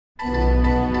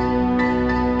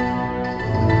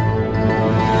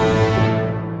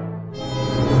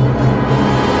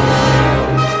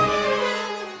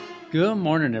Good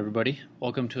morning, everybody.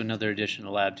 Welcome to another edition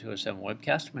of Lab 207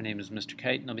 webcast. My name is Mr.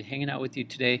 Kite, and I'll be hanging out with you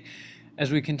today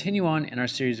as we continue on in our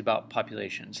series about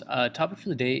populations. Topic for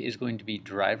the day is going to be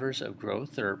drivers of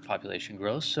growth or population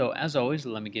growth. So as always,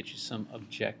 let me get you some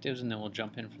objectives and then we'll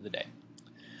jump in for the day.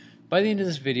 By the end of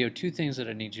this video, two things that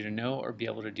I need you to know or be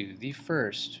able to do. The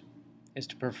first is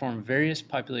to perform various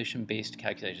population-based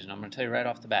calculations. And I'm going to tell you right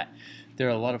off the bat, there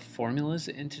are a lot of formulas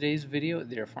in today's video.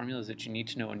 There are formulas that you need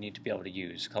to know and need to be able to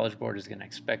use. College Board is going to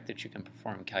expect that you can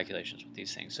perform calculations with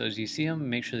these things. So as you see them,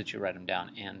 make sure that you write them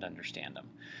down and understand them.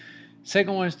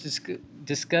 Second one is to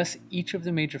discuss each of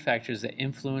the major factors that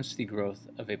influence the growth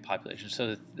of a population.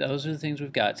 So those are the things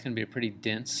we've got. It's going to be a pretty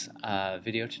dense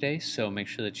video today, so make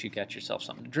sure that you got yourself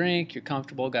something to drink, you're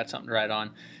comfortable, got something to write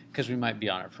on, because we might be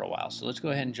on it for a while. So let's go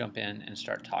ahead and jump in and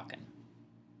start talking.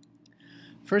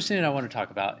 First thing that I want to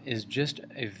talk about is just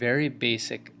a very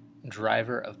basic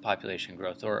driver of population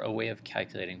growth, or a way of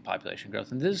calculating population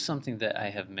growth. And this is something that I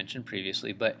have mentioned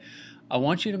previously, but I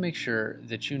want you to make sure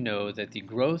that you know that the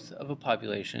growth of a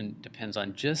population depends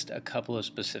on just a couple of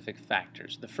specific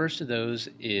factors. The first of those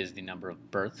is the number of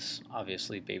births.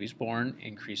 Obviously, babies born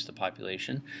increase the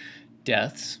population.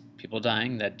 Deaths, people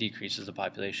dying, that decreases the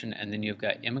population. And then you've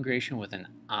got immigration with an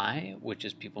I, which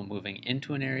is people moving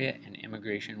into an area, and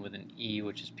immigration with an E,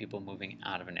 which is people moving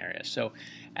out of an area. So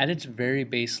at its very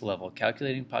base level,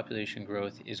 calculating population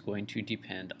growth is going to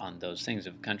depend on those things.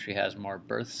 If a country has more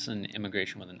births and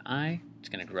immigration with an I, it's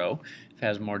going to grow. If it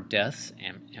has more deaths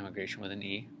and immigration with an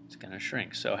E, it's going to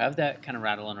shrink. So have that kind of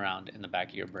rattling around in the back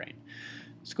of your brain.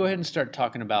 Let's go ahead and start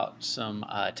talking about some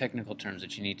technical terms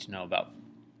that you need to know about.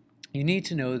 You need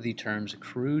to know the terms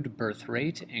crude birth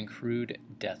rate and crude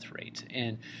death rate.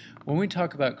 And when we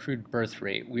talk about crude birth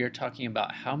rate, we are talking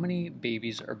about how many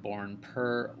babies are born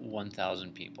per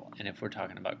 1,000 people. And if we're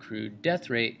talking about crude death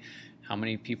rate, how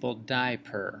many people die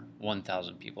per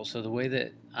 1,000 people. So the way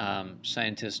that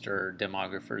scientists or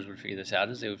demographers would figure this out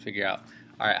is they would figure out,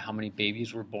 all right, how many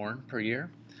babies were born per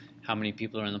year, how many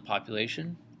people are in the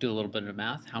population, do a little bit of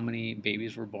math, how many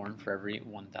babies were born for every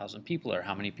 1,000 people, or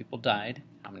how many people died,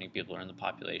 how many people are in the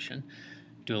population,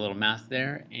 do a little math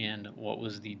there, and what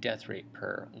was the death rate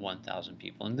per 1,000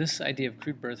 people. And this idea of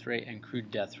crude birth rate and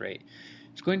crude death rate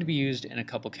is going to be used in a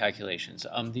couple calculations.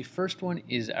 The first one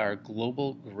is our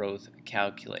global growth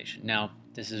calculation. Now,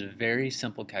 this is a very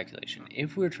simple calculation.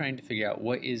 If we're trying to figure out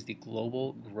what is the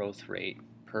global growth rate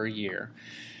per year,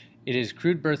 it is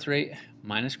crude birth rate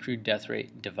minus crude death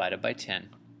rate divided by 10.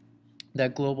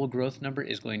 That global growth number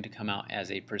is going to come out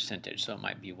as a percentage. So it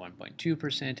might be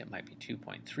 1.2%, it might be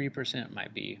 2.3%, it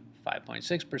might be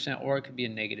 5.6%, or it could be a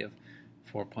negative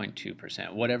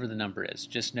 4.2%, whatever the number is.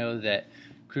 Just know that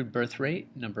crude birth rate,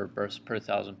 number of births per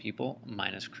 1,000 people,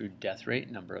 minus crude death rate,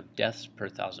 number of deaths per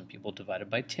 1,000 people divided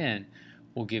by 10,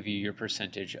 will give you your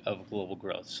percentage of global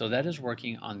growth. So that is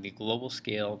working on the global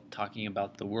scale, talking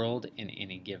about the world in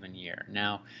any given year.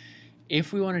 Now,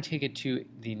 if we want to take it to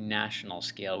the national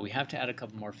scale, we have to add a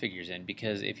couple more figures in,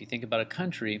 because if you think about a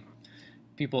country,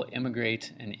 people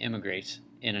immigrate and immigrate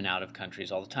in and out of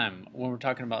countries all the time. When we're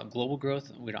talking about global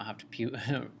growth, we don't have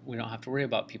to worry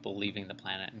about people leaving the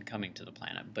planet and coming to the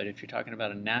planet. But if you're talking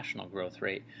about a national growth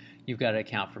rate, you've got to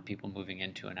account for people moving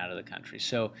into and out of the country.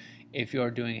 So if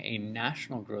you're doing a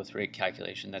national growth rate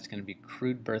calculation, that's going to be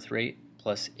crude birth rate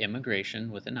plus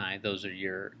immigration with an I. Those are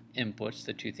your inputs,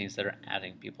 the two things that are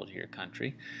adding people to your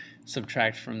country.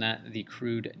 Subtract from that the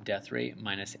crude death rate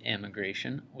minus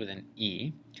immigration with an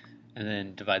E, and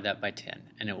then divide that by 10,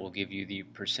 and it will give you the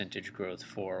percentage growth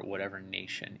for whatever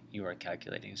nation you are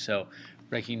calculating. So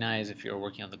recognize, if you're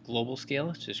working on the global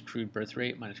scale, it's just crude birth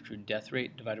rate minus crude death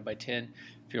rate divided by 10.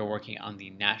 If you're working on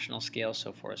the national scale,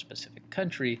 so for a specific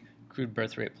country, crude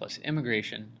birth rate plus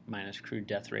immigration minus crude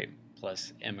death rate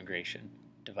plus immigration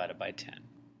divided by 10.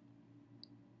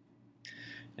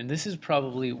 And this is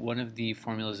probably one of the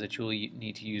formulas that you will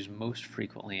need to use most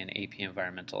frequently in AP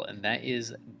Environmental, and that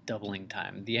is doubling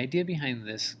time. The idea behind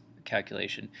this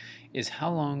calculation is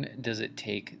how long does it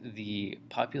take the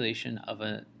population of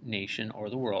a nation or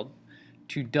the world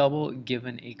to double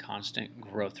given a constant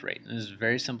growth rate. And this is a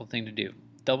very simple thing to do.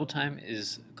 Double time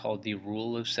is called the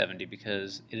rule of 70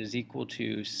 because it is equal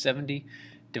to 70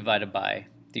 divided by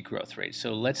the growth rate.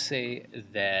 So let's say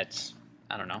that,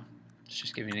 I don't know, let's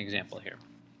just give you an example here.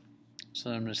 So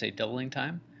I'm going to say doubling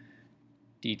time,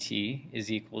 dt,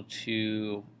 is equal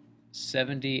to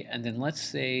 70, and then let's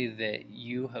say that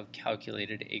you have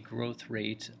calculated a growth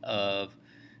rate of,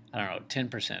 I don't know,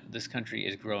 10%. This country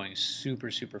is growing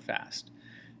super, super fast.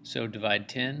 So divide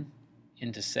 10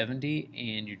 into 70,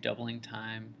 and your doubling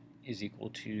time is equal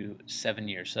to 7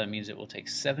 years. So that means it will take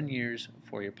 7 years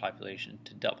for your population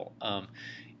to double.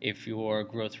 If your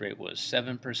growth rate was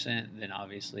 7%, then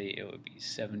obviously it would be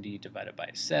 70 divided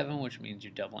by 7, which means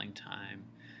your doubling time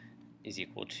is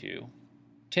equal to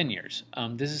 10 years.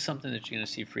 This is something that you're going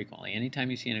to see frequently. Anytime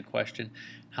you see in a question,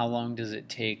 how long does it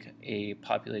take a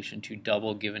population to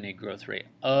double given a growth rate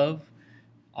of,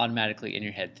 automatically in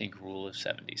your head think rule of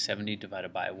 70. 70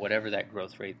 divided by whatever that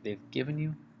growth rate they've given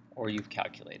you or you've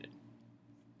calculated.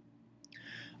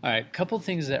 All right, a couple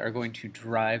things that are going to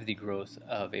drive the growth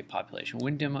of a population.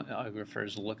 When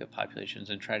demographers look at populations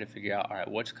and try to figure out, all right,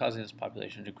 what's causing this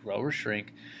population to grow or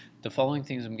shrink, the following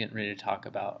things I'm getting ready to talk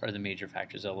about are the major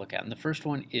factors they'll look at. And the first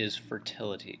one is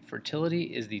fertility. Fertility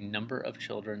is the number of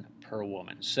children per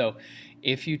woman. So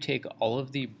if you take all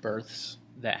of the births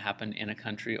that happen in a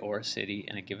country or a city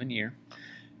in a given year,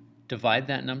 divide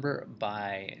that number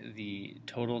by the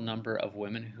total number of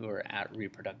women who are at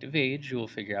reproductive age, you will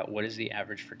figure out what is the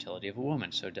average fertility of a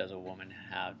woman. So does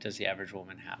the average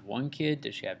woman have 1 kid?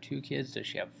 Does she have 2 kids? Does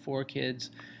she have 4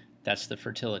 kids? That's the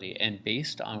fertility. And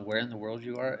based on where in the world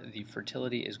you are, the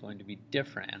fertility is going to be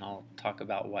different. And I'll talk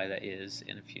about why that is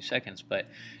in a few seconds. But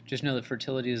just know that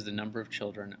fertility is the number of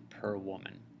children per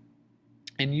woman.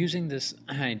 And using this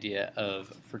idea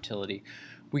of fertility,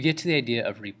 we get to the idea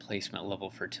of replacement level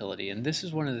fertility, and this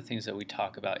is one of the things that we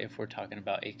talk about if we're talking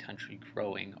about a country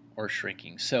growing or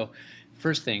shrinking. So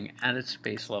first thing, at its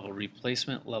base level,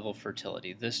 replacement level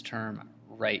fertility, this term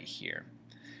right here,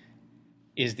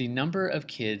 is the number of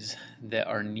kids that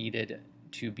are needed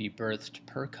to be birthed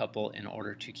per couple in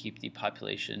order to keep the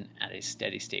population at a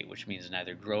steady state, which means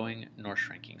neither growing nor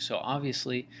shrinking. So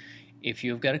obviously, if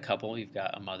you've got a couple, you've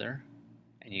got a mother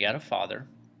and you got a father,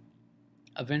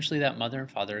 eventually that mother and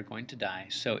father are going to die.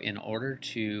 So in order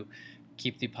to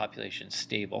keep the population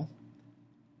stable,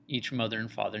 each mother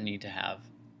and father need to have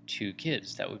 2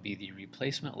 kids. That would be the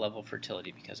replacement level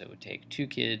fertility, because it would take 2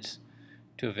 kids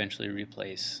to eventually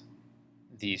replace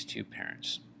these 2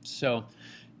 parents. So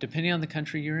depending on the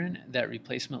country you're in, that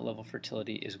replacement level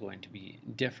fertility is going to be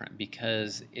different,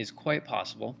 because it's quite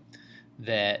possible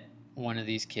that one of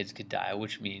these kids could die,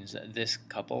 which means that this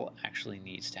couple actually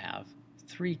needs to have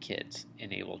 3 kids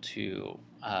and able to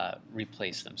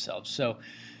replace themselves. So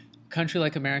a country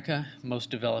like America, most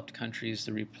developed countries,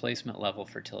 the replacement level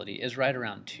fertility is right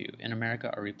around 2. In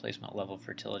America, our replacement level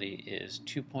fertility is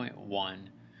 2.1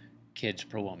 kids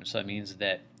per woman. So that means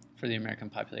that for the American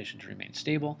population to remain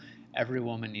stable, every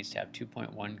woman needs to have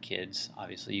 2.1 kids.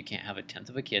 Obviously, you can't have a tenth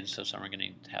of a kid, so some are going to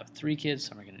need to have 3 kids,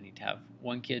 some are going to need to have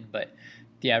 1 kid, but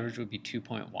the average would be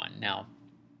 2.1. Now,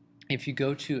 if you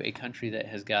go to a country that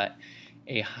has got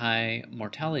a high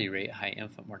mortality rate, high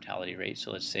infant mortality rate,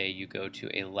 so let's say you go to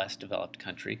a less developed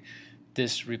country,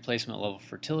 this replacement level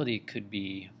fertility could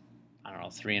be, I don't know,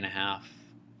 3.5,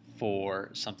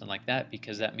 4, something like that,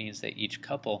 because that means that each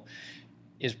couple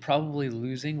is probably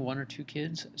losing 1 or 2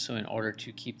 kids. So in order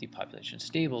to keep the population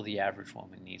stable, the average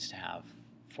woman needs to have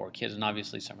 4 kids. And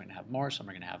obviously some are going to have more, some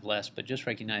are going to have less, but just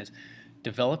recognize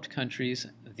developed countries,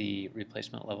 the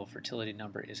replacement level fertility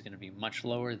number is going to be much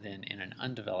lower than in an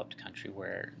undeveloped country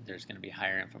where there's going to be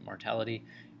higher infant mortality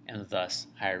and thus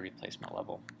higher replacement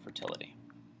level fertility.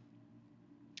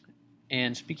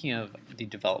 And speaking of the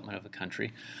development of a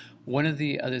country, one of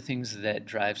the other things that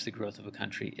drives the growth of a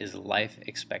country is life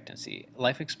expectancy.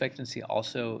 Life expectancy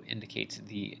also indicates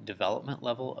the development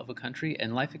level of a country,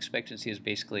 and life expectancy is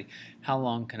basically how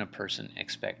long can a person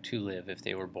expect to live if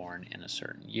they were born in a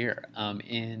certain year.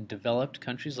 In developed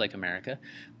countries like America,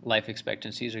 life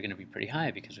expectancies are going to be pretty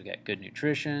high because we've got good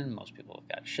nutrition, most people have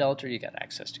got shelter, you got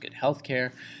access to good health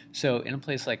care. So in a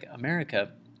place like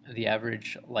America, the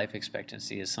average life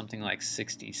expectancy is something like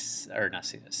 76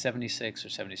 or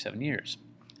 77 years.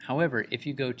 However, if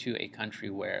you go to a country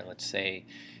where, let's say,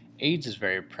 AIDS is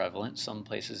very prevalent, some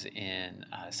places in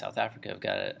South Africa have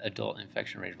got an adult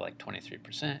infection rate of like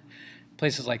 23%.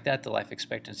 Places like that, the life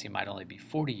expectancy might only be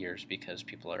 40 years because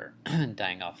people are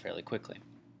dying off fairly quickly.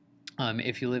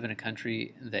 If you live in a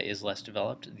country that is less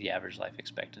developed, the average life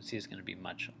expectancy is going to be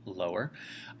much lower.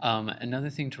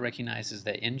 Another thing to recognize is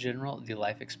that in general, the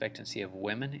life expectancy of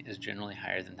women is generally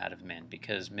higher than that of men,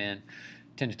 because men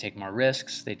tend to take more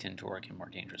risks, they tend to work in more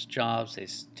dangerous jobs, they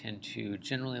tend to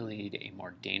generally lead a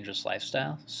more dangerous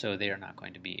lifestyle, so they are not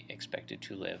going to be expected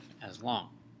to live as long.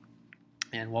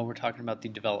 And while we're talking about the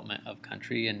development of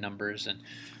country and numbers, and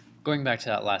going back to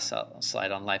that last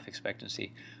slide on life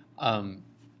expectancy,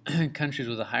 countries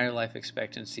with a higher life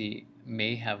expectancy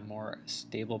may have more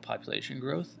stable population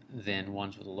growth than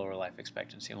ones with a lower life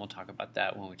expectancy, and we'll talk about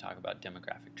that when we talk about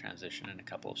demographic transition in a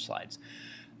couple of slides.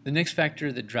 The next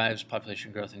factor that drives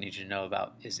population growth I need you to know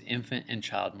about is infant and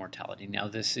child mortality. Now,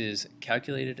 this is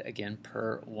calculated again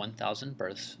per 1,000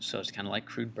 births, so it's kind of like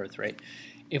crude birth rate.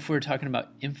 If we're talking about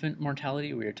infant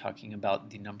mortality, we are talking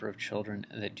about the number of children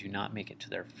that do not make it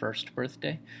to their first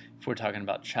birthday. If we're talking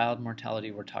about child mortality,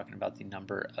 we're talking about the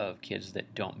number of kids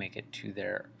that don't make it to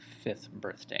their fifth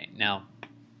birthday. Now,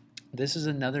 this is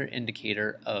another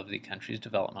indicator of the country's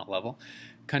development level.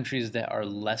 Countries that are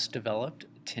less developed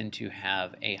tend to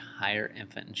have a higher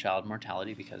infant and child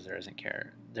mortality because there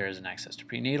isn't access to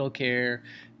prenatal care,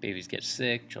 babies get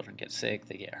sick, children get sick,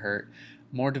 they get hurt.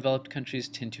 More developed countries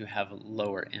tend to have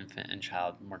lower infant and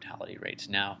child mortality rates.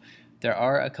 Now, there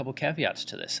are a couple caveats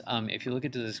to this. If you look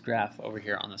at this graph over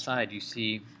here on the side, you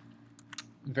see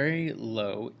very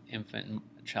low infant and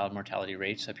child mortality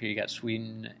rates. Up here you got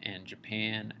Sweden and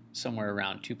Japan, somewhere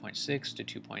around 2.6 to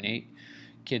 2.8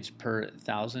 kids per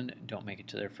thousand don't make it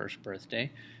to their first birthday.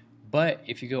 But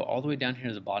if you go all the way down here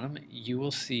to the bottom, you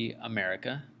will see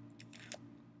America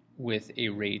with a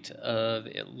rate of,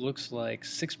 it looks like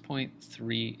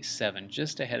 6.37,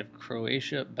 just ahead of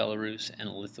Croatia, Belarus, and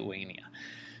Lithuania.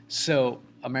 So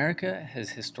America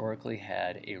has historically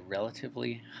had a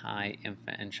relatively high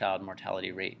infant and child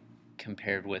mortality rate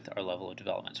compared with our level of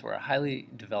development. So we're a highly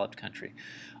developed country.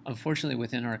 Unfortunately,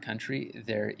 within our country,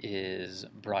 there is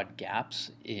broad gaps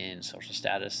in social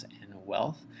status and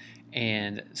wealth.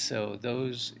 And so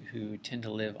those who tend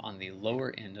to live on the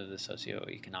lower end of the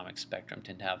socioeconomic spectrum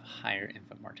tend to have higher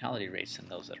infant mortality rates than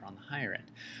those that are on the higher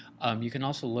end. You can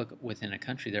also look within a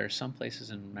country. There are some places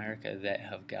in America that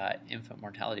have got infant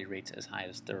mortality rates as high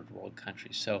as third world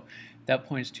countries. So that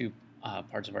points to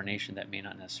parts of our nation that may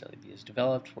not necessarily be as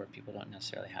developed, where people don't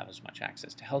necessarily have as much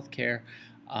access to health care,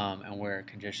 and where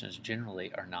conditions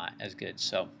generally are not as good.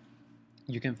 So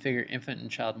you can figure infant and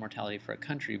child mortality for a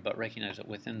country, but recognize that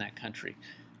within that country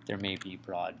there may be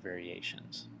broad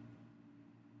variations.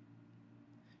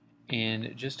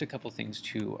 And just a couple things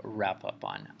to wrap up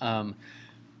on.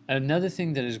 Another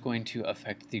thing that is going to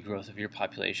affect the growth of your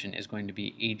population is going to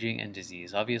be aging and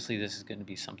disease. Obviously, this is going to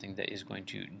be something that is going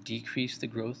to decrease the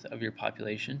growth of your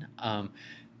population.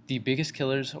 The biggest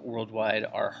killers worldwide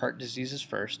are heart diseases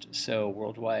first. So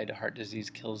worldwide, heart disease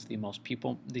kills the most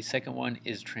people. The second one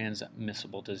is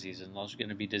transmissible diseases, and those are going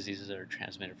to be diseases that are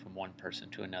transmitted from one person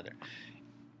to another.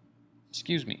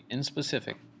 In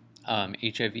specific,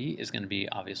 HIV is going to be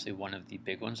obviously one of the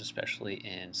big ones, especially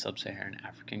in sub-Saharan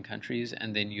African countries.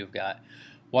 And then you've got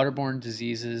waterborne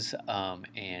diseases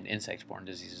and insect-borne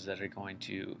diseases that are going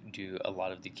to do a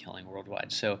lot of the killing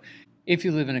worldwide. So if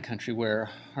you live in a country where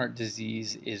heart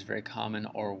disease is very common,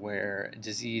 or where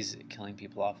disease killing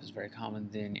people off is very common,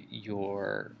 then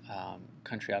your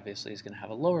country obviously is going to have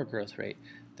a lower growth rate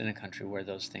than a country where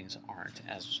those things aren't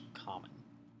as common.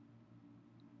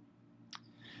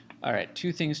 All right,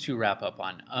 two things to wrap up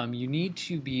on. You need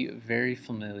to be very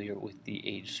familiar with the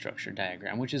age structure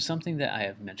diagram, which is something that I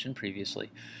have mentioned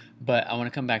previously, but I want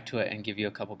to come back to it and give you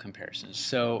a couple comparisons.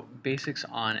 So basics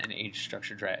on an age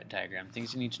structure diagram,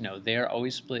 things you need to know. They are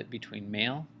always split between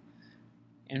male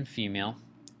and female.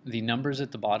 The numbers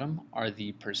at the bottom are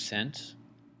the percent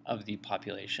of the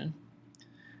population,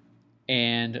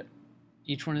 and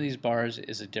each one of these bars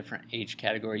is a different age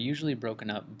category, usually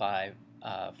broken up by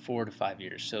 4 to 5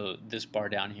 years. So this bar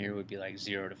down here would be like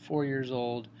 0 to 4 years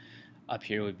old. Up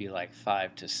here would be like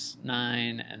 5 to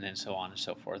 9, and then so on and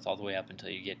so forth, all the way up until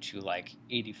you get to like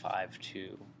 85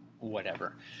 to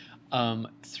whatever.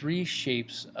 Three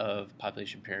shapes of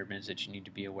population pyramids that you need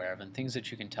to be aware of, and things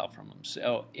that you can tell from them.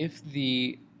 So if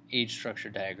the age structure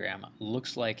diagram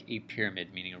looks like a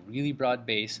pyramid, meaning a really broad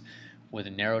base with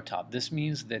a narrow top, this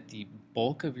means that the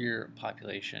bulk of your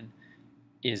population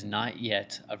is not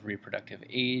yet of reproductive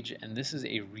age, and this is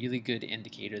a really good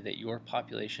indicator that your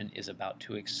population is about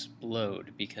to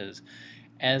explode, because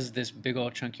as this big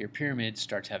old chunkier pyramid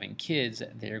starts having kids,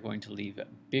 they're going to leave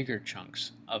bigger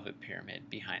chunks of a pyramid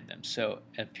behind them. So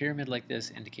a pyramid like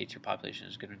this indicates your population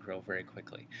is going to grow very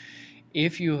quickly.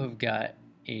 If you have got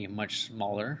a much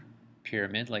smaller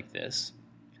pyramid like this,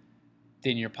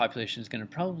 then your population is going to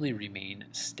probably remain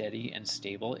steady and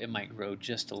stable. It might grow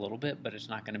just a little bit, but it's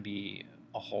not going to be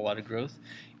a whole lot of growth.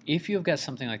 If you've got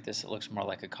something like this, it looks more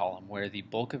like a column where the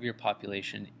bulk of your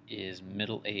population is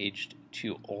middle-aged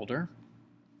to older.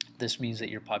 This means that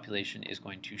your population is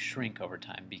going to shrink over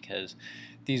time, because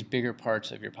these bigger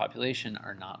parts of your population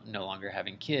are no longer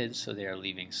having kids, so they are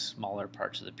leaving smaller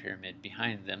parts of the pyramid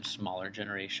behind them, smaller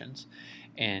generations.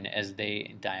 And as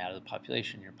they die out of the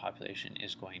population, your population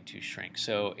is going to shrink.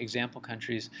 So example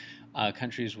countries,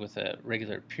 countries with a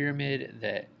regular pyramid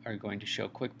that are going to show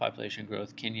quick population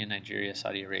growth: Kenya, Nigeria,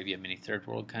 Saudi Arabia, many third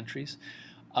world countries.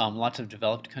 Lots of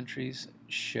developed countries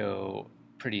show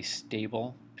pretty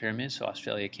stable pyramids, so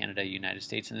Australia, Canada, United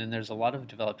States, and then there's a lot of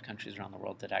developed countries around the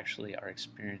world that actually are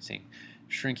experiencing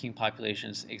shrinking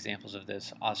populations. Examples of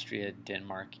this: Austria,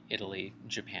 Denmark, Italy,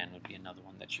 Japan would be another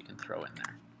one that you can throw in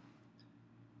there.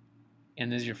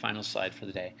 And this is your final slide for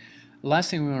the day. The last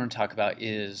thing we want to talk about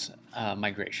is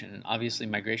migration. And obviously,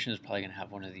 migration is probably going to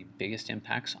have one of the biggest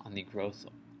impacts on the growth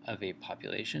of a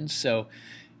population. So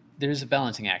there's a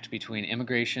balancing act between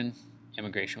immigration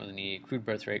with an E, crude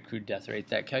birth rate, crude death rate,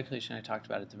 that calculation I talked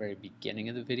about at the very beginning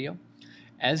of the video.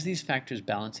 As these factors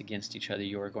balance against each other,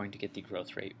 you are going to get the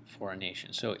growth rate for a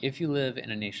nation. So if you live in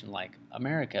a nation like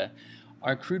America,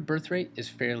 our crude birth rate is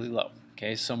fairly low,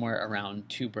 okay, somewhere around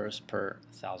 2 births per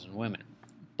 1,000 women.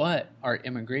 But our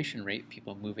immigration rate,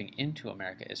 people moving into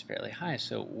America, is fairly high,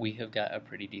 so we have got a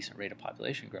pretty decent rate of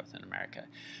population growth in America.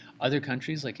 Other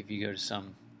countries, like if you go to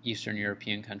some Eastern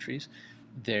European countries,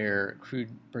 their crude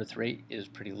birth rate is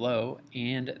pretty low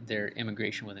and their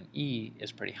immigration with an E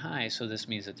is pretty high, so this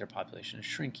means that their population is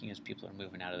shrinking as people are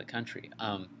moving out of the country.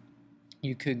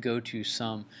 You could go to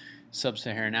some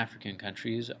sub-Saharan African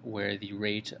countries where the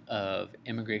rate of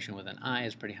immigration with an I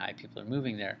is pretty high, people are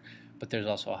moving there, but there's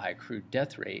also a high crude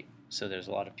death rate, so there's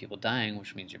a lot of people dying,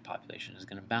 which means your population is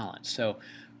going to balance. So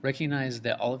recognize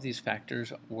that all of these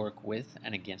factors work with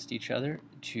and against each other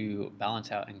to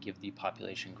balance out and give the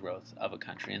population growth of a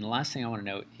country. And the last thing I want to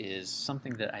note is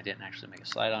something that I didn't actually make a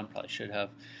slide on, probably should have.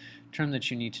 A term that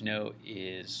you need to know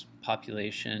is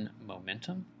population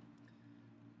momentum.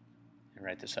 And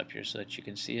write this up here so that you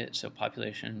can see it. So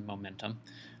population momentum.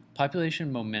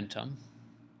 Population momentum,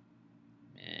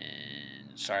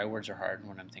 and sorry, words are hard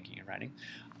when I'm thinking and writing.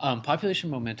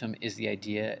 Population momentum is the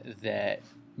idea that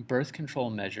birth control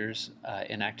measures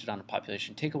enacted on a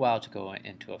population take a while to go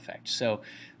into effect. So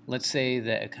let's say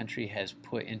that a country has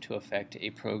put into effect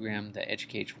a program that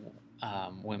educates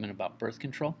women about birth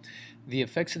control. The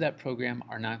effects of that program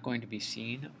are not going to be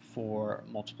seen for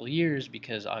multiple years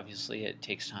because obviously it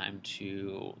takes time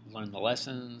to learn the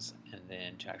lessons and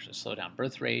then to actually slow down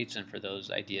birth rates and for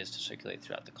those ideas to circulate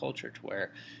throughout the culture to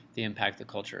where they impact the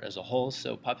culture as a whole.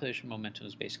 So population momentum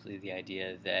is basically the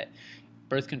idea that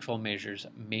birth control measures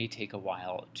may take a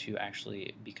while to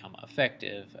actually become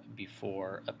effective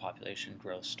before a population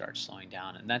growth starts slowing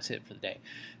down. And that's it for the day.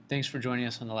 Thanks for joining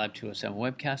us on the Lab 207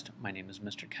 webcast. My name is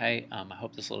Mr. Kite. I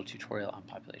hope this little tutorial on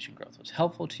population growth was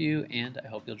helpful to you, and I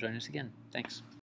hope you'll join us again. Thanks.